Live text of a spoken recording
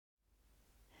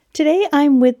Today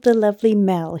I'm with the lovely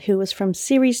Mel, who was from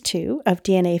Series 2 of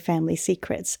DNA Family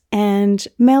Secrets. And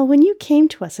Mel, when you came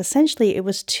to us, essentially it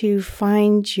was to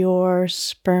find your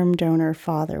sperm donor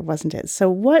father, wasn't it? So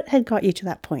what had got you to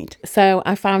that point? So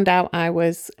I found out I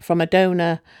was from a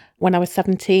donor when I was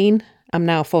 17. I'm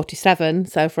now 47,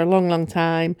 so for a long, long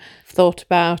time, thought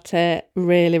about it,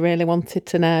 really, really wanted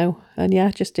to know. And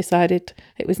yeah, just decided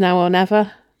it was now or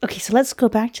never. Okay, so let's go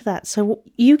back to that. So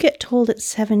you get told at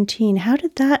 17. How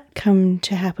did that come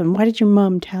to happen? Why did your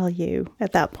mum tell you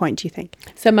at that point, do you think?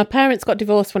 So my parents got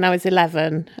divorced when I was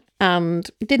 11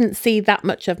 and didn't see that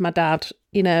much of my dad,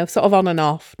 sort of on and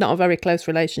off, not a very close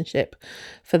relationship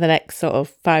for the next sort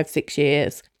of 5-6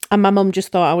 years. And my mum just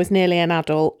thought I was nearly an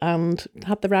adult and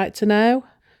had the right to know.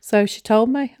 So she told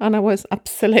me, and I was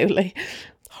absolutely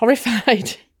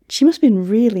horrified. She must have been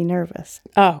really nervous.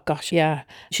 Oh, gosh, yeah.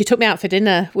 She took me out for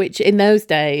dinner, which in those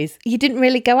days, you didn't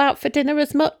really go out for dinner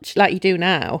as much like you do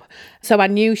now. So I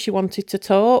knew she wanted to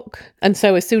talk. And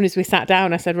so as soon as we sat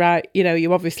down, I said, right,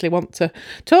 you obviously want to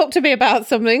talk to me about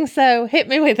something, so hit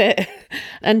me with it.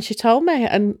 And she told me.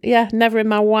 And yeah, never in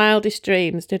my wildest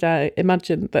dreams did I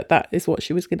imagine that is what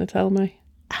she was going to tell me.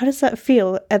 How does that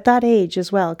feel at that age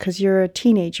as well? Because you're a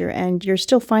teenager and you're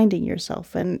still finding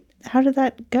yourself. And how did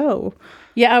that go?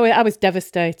 Yeah, I was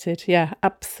devastated. Yeah,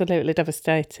 absolutely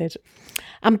devastated.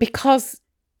 And because,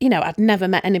 I'd never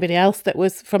met anybody else that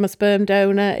was from a sperm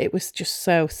donor, it was just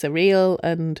so surreal.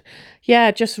 And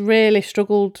yeah, just really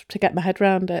struggled to get my head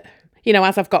around it.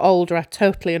 As I've got older, I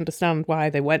totally understand why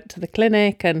they went to the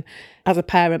clinic. And as a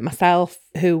parent myself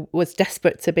who was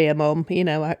desperate to be a mum,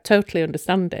 I totally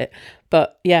understand it.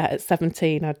 But yeah, at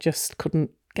 17, I just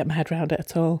couldn't get my head around it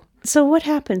at all. So what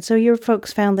happened? So your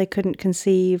folks found they couldn't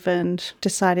conceive and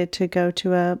decided to go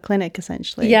to a clinic,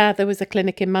 essentially? Yeah, there was a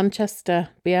clinic in Manchester.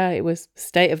 Yeah, it was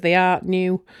state-of-the-art,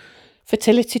 new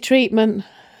fertility treatment.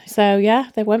 So yeah,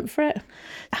 they went for it.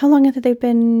 How long had they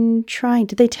been trying?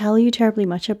 Did they tell you terribly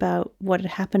much about what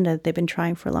had happened? Had they been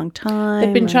trying for a long time?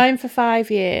 They'd been trying for 5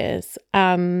 years,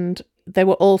 and they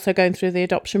were also going through the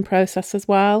adoption process as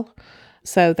well.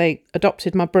 So they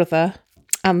adopted my brother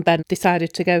and then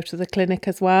decided to go to the clinic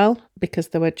as well because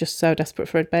they were just so desperate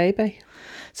for a baby.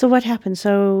 So what happened?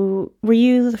 So were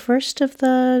you the first of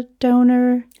the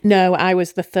donor? No, I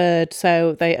was the third.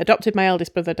 So they adopted my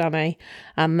eldest brother, Danny,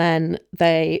 and then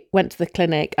they went to the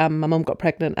clinic and my mum got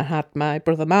pregnant and had my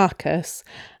brother, Marcus.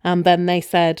 And then they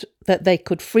said that they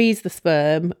could freeze the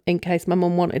sperm in case my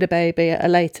mum wanted a baby at a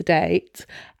later date,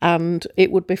 and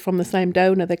it would be from the same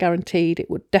donor. They guaranteed it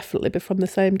would definitely be from the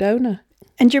same donor.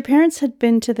 And your parents had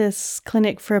been to this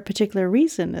clinic for a particular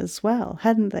reason as well,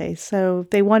 hadn't they? So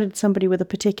they wanted somebody with a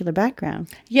particular background.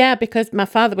 Yeah, because my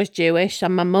father was Jewish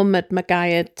and my mum had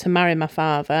MacGyvered to marry my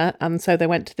father. And so they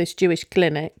went to this Jewish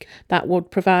clinic that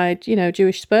would provide,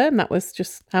 Jewish sperm. That was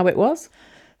just how it was.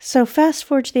 So fast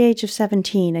forward to the age of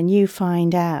 17 and you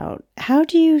find out. How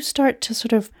do you start to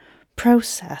sort of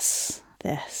process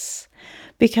this?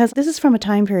 Because this is from a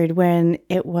time period when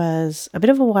it was a bit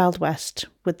of a Wild West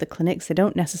with the clinics. They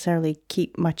don't necessarily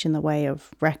keep much in the way of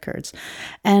records.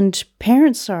 And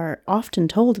parents are often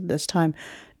told at this time,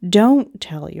 don't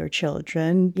tell your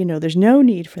children, there's no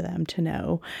need for them to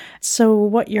know. So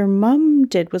what your mum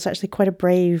did was actually quite a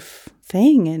brave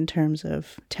thing in terms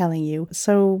of telling you.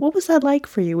 So what was that like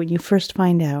for you when you first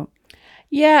find out?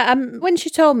 Yeah, when she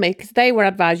told me, because they were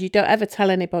advised, you don't ever tell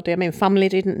anybody. I mean, family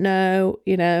didn't know,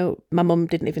 my mum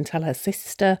didn't even tell her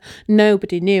sister.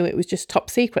 Nobody knew. It was just top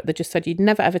secret. They just said, you'd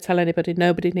never ever tell anybody.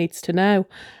 Nobody needs to know.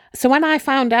 So when I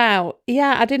found out,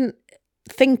 I didn't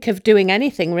think of doing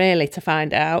anything really to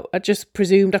find out. I just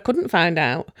presumed I couldn't find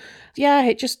out. Yeah,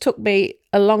 it just took me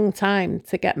a long time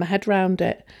to get my head around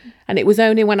it. And it was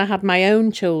only when I had my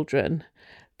own children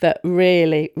that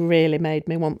really, really made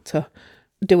me want to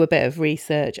do a bit of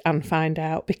research and find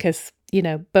out, because,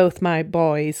 both my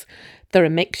boys, they're a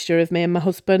mixture of me and my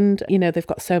husband. They've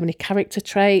got so many character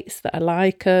traits that are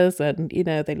like us and,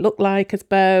 they look like us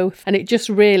both. And it just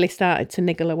really started to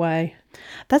niggle away.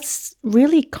 That's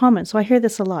really common. So I hear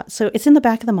this a lot. So it's in the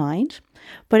back of the mind,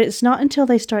 but it's not until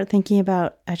they start thinking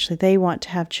about actually they want to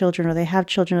have children or they have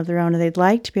children of their own and they'd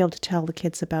like to be able to tell the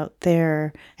kids about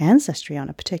their ancestry on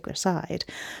a particular side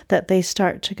that they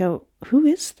start to go, who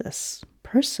is this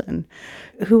person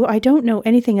who I don't know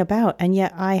anything about, and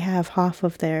yet I have half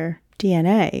of their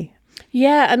DNA.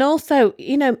 Yeah, and also,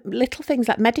 little things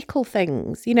like medical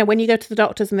things. When you go to the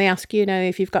doctors and they ask you,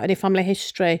 if you've got any family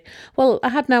history. Well, I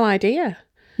had no idea.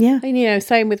 Yeah. And,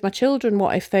 same with my children.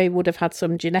 What if they would have had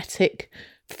some genetic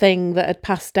thing that had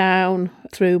passed down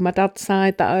through my dad's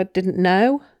side that I didn't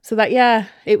know? So that,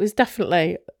 it was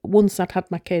definitely once I'd had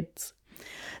my kids.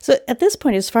 So at this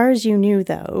point, as far as you knew,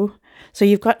 though, so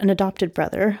you've got an adopted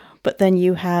brother, but then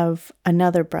you have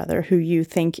another brother who you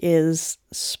think is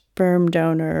sperm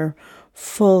donor,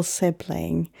 full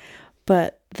sibling.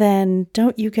 But then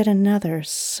don't you get another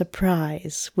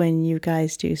surprise when you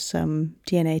guys do some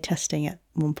DNA testing at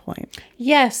one point?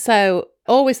 Yeah, so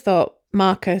always thought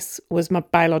Marcus was my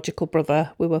biological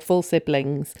brother. We were full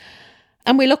siblings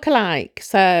and we look alike.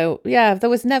 So yeah, there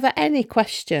was never any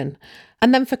question.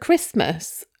 And then for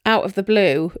Christmas, out of the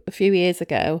blue, a few years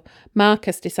ago,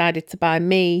 Marcus decided to buy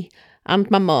me and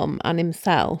my mum and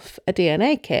himself a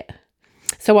DNA kit.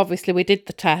 So obviously we did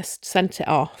the test, sent it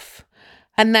off.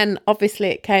 And then obviously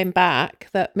it came back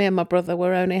that me and my brother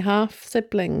were only half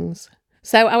siblings.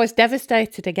 So I was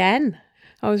devastated again.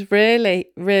 I was really,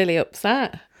 really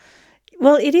upset.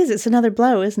 Well, it is. It's another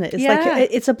blow, isn't it? It's Yeah.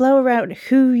 like it's a blow around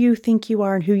who you think you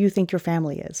are and who you think your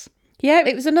family is. Yeah,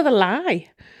 it was another lie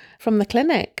from the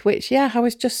clinic, which, yeah, I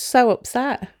was just so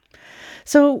upset.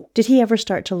 So did he ever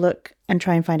start to look and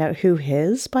try and find out who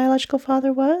his biological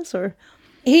father was, or?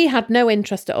 He had no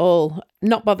interest at all,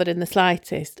 not bothered in the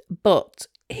slightest, but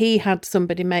he had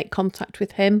somebody make contact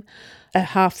with him, a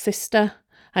half-sister,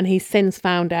 and he's since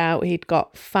found out he'd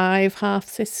got 5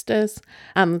 half-sisters,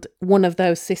 and one of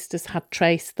those sisters had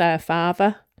traced their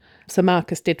father. So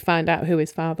Marcus did find out who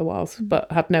his father was,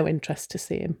 but had no interest to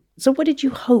see him. So what did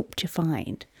you hope to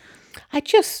find? I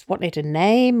just wanted a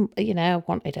name,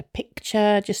 wanted a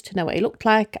picture, just to know what he looked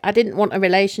like. I didn't want a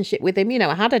relationship with him.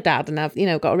 I had a dad and I've,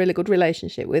 got a really good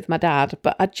relationship with my dad.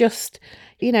 But I just,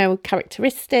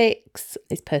 characteristics,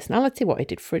 his personality, what he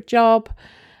did for a job.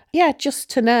 Yeah, just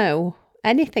to know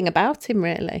anything about him,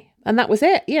 really. And that was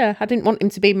it. Yeah, I didn't want him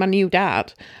to be my new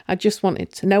dad. I just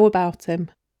wanted to know about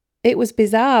him. It was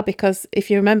bizarre because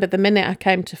if you remember the minute I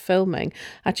came to filming,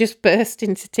 I just burst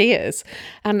into tears.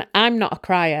 And I'm not a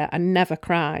crier. I never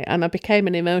cry. And I became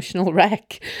an emotional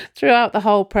wreck throughout the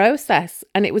whole process.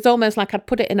 And it was almost like I'd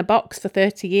put it in a box for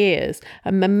 30 years.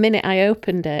 And the minute I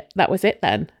opened it, that was it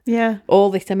then. Yeah.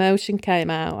 All this emotion came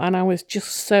out. And I was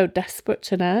just so desperate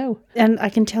to know. And I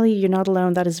can tell you, you're not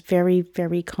alone. That is very,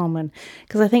 very common.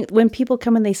 Because I think when people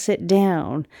come and they sit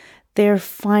down, they're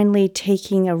finally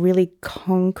taking a really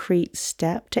concrete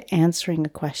step to answering a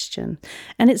question.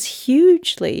 And it's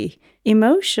hugely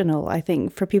emotional, I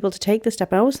think, for people to take this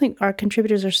step. I always think our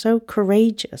contributors are so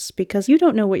courageous because you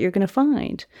don't know what you're going to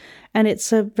find. And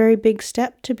it's a very big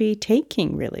step to be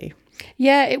taking, really.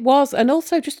 Yeah, it was. And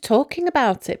also just talking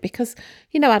about it because,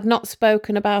 I'd not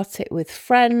spoken about it with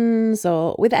friends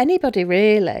or with anybody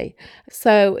really.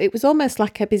 So it was almost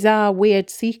like a bizarre, weird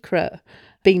secret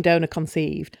being donor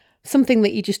conceived. Something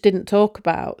that you just didn't talk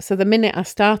about. So the minute I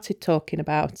started talking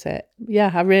about it,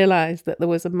 I realised that there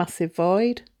was a massive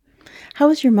void. How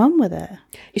was your mum with it?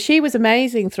 She was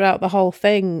amazing throughout the whole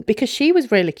thing because she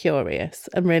was really curious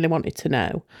and really wanted to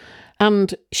know.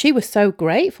 And she was so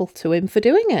grateful to him for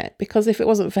doing it because if it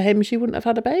wasn't for him, she wouldn't have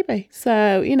had a baby.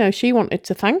 So, she wanted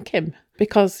to thank him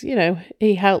because,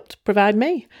 he helped provide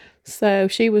me. So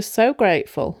she was so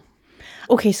grateful.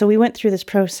 Okay, so we went through this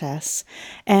process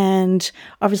and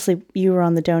obviously you were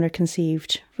on the donor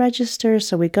conceived register.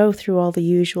 So we go through all the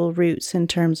usual routes in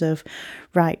terms of,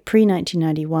 right,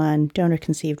 pre-1991, donor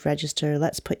conceived register,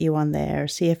 let's put you on there,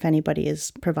 see if anybody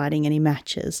is providing any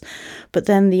matches. But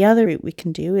then the other route we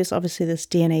can do is obviously this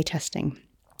DNA testing.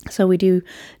 So we do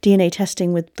DNA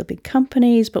testing with the big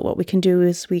companies, but what we can do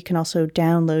is we can also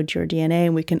download your DNA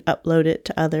and we can upload it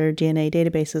to other DNA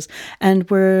databases. And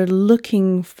we're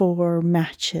looking for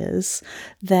matches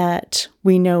that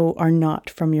we know are not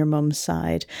from your mum's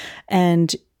side.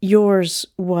 And yours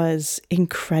was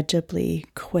incredibly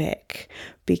quick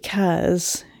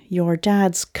because your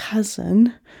dad's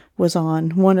cousin was on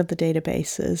one of the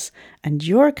databases and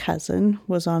your cousin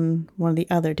was on one of the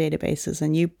other databases,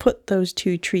 and you put those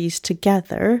two trees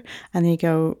together and you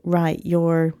go, right,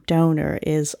 your donor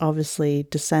is obviously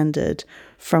descended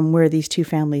from where these two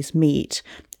families meet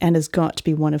and has got to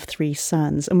be one of 3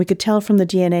 sons. And we could tell from the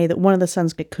DNA that one of the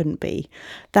sons it couldn't be.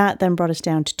 That then brought us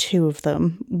down to 2 of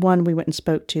them. One we went and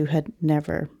spoke to had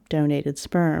never donated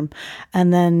sperm.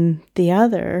 And then the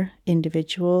other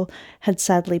individual had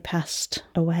sadly passed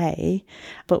away,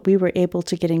 but we were able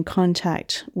to get in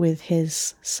contact with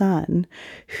his son,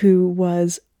 who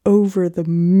was over the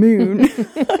moon.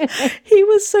 He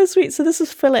was so sweet. So this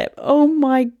is Philip. Oh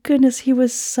my goodness, he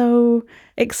was so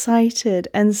excited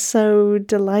and so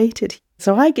delighted.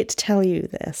 So I get to tell you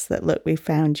this, that look, we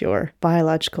found your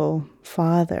biological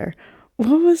father.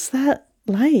 What was that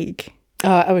like? Oh,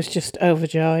 I was just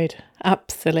overjoyed,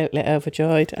 absolutely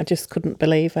overjoyed. I just couldn't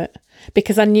believe it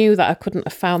because I knew that I couldn't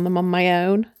have found them on my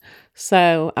own.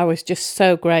 So I was just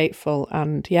so grateful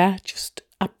and yeah, just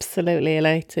absolutely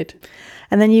elated.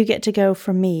 And then you get to go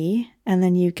for me, and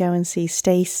then you go and see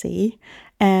Stacey.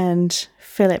 And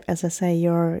Philip, as I say,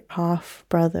 your half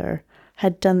brother,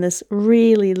 had done this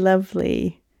really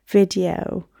lovely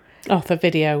video. Oh, the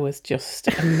video was just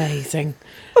amazing.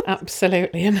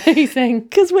 Absolutely amazing.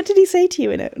 Because what did he say to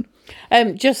you in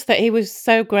it? Just that he was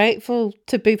so grateful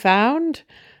to be found.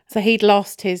 So he'd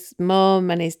lost his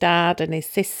mum and his dad and his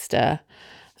sister.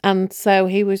 And so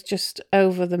he was just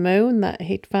over the moon that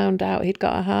he'd found out he'd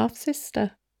got a half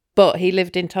sister. But he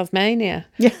lived in Tasmania.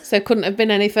 Yeah. So couldn't have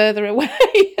been any further away.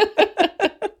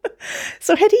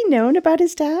 So had he known about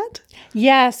his dad?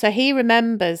 Yeah, so he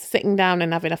remembers sitting down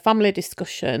and having a family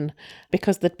discussion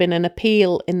because there'd been an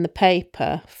appeal in the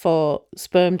paper for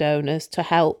sperm donors to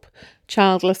help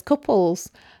childless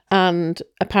couples. And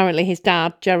apparently his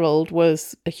dad, Gerald,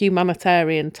 was a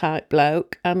humanitarian type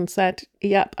bloke and said,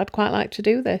 yep, I'd quite like to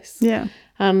do this. Yeah.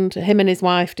 And him and his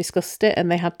wife discussed it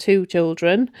and they had 2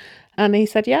 children. And he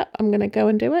said, yep, I'm going to go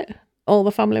and do it. All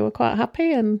the family were quite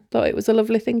happy and thought it was a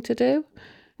lovely thing to do,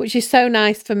 which is so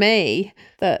nice for me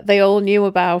that they all knew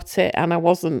about it and I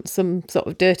wasn't some sort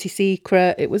of dirty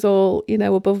secret. It was all,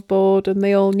 above board and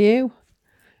they all knew.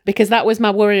 Because that was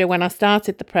my worry when I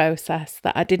started the process,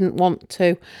 that I didn't want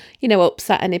to,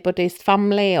 upset anybody's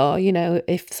family or,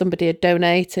 if somebody had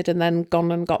donated and then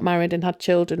gone and got married and had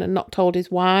children and not told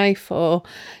his wife or,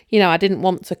 I didn't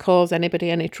want to cause anybody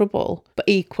any trouble. But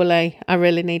equally, I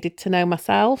really needed to know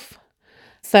myself.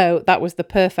 So that was the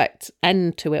perfect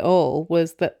end to it all,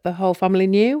 was that the whole family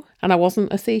knew and I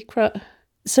wasn't a secret.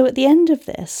 So at the end of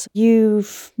this,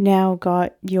 you've now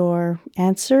got your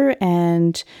answer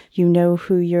and you know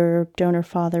who your donor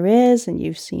father is and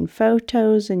you've seen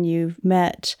photos and you've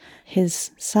met his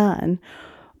son.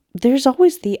 There's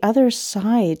always the other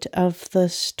side of the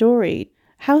story.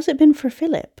 How's it been for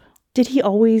Philip? Did he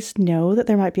always know that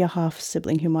there might be a half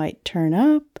sibling who might turn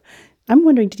up? I'm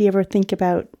wondering, did he ever think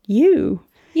about you?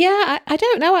 Yeah, I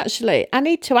don't know, actually. I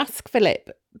need to ask Philip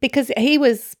because he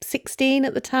was 16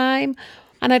 at the time.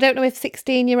 And I don't know if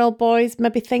 16-year-old boys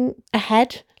maybe think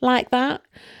ahead like that.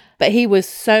 But he was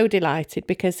so delighted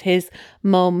because his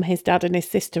mum, his dad and his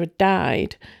sister had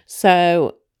died.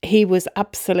 So he was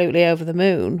absolutely over the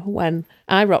moon when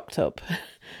I rocked up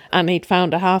and he'd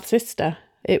found a half-sister.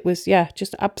 It was,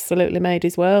 just absolutely made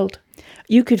his world.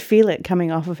 You could feel it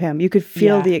coming off of him. You could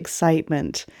feel the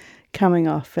excitement coming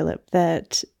off Philip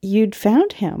that you'd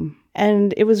found him.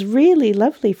 And it was really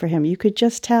lovely for him. You could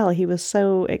just tell he was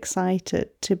so excited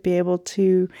to be able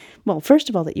to, well, first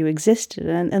of all, that you existed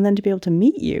and then to be able to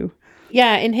meet you.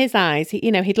 Yeah, in his eyes,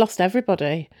 he'd lost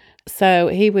everybody. So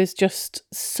he was just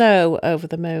so over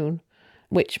the moon,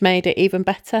 which made it even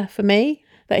better for me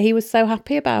that he was so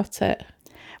happy about it.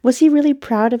 Was he really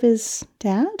proud of his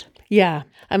dad? Yeah.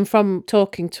 And from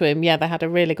talking to him, they had a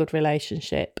really good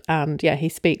relationship. And he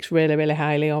speaks really, really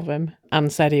highly of him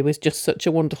and said he was just such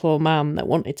a wonderful man that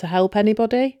wanted to help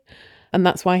anybody. And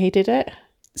that's why he did it.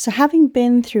 So having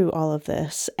been through all of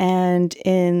this and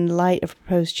in light of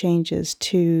proposed changes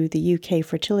to the UK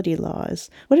fertility laws,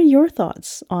 what are your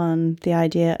thoughts on the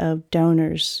idea of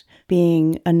donors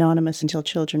being anonymous until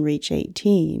children reach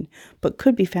 18, but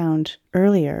could be found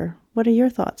earlier? What are your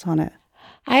thoughts on it?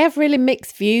 I have really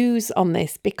mixed views on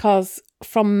this because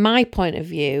from my point of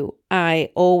view, I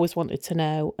always wanted to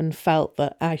know and felt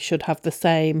that I should have the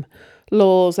same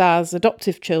laws as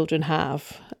adoptive children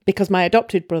have, because my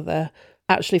adopted brother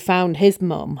actually found his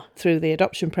mum through the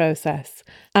adoption process.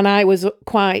 And I was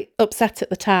quite upset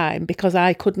at the time because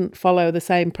I couldn't follow the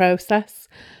same process.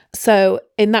 So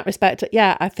in that respect,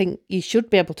 I think you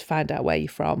should be able to find out where you're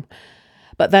from.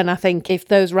 But then I think if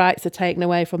those rights are taken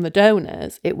away from the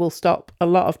donors, it will stop a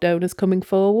lot of donors coming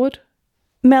forward.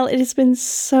 Mel, it has been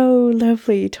so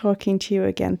lovely talking to you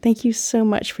again. Thank you so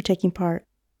much for taking part.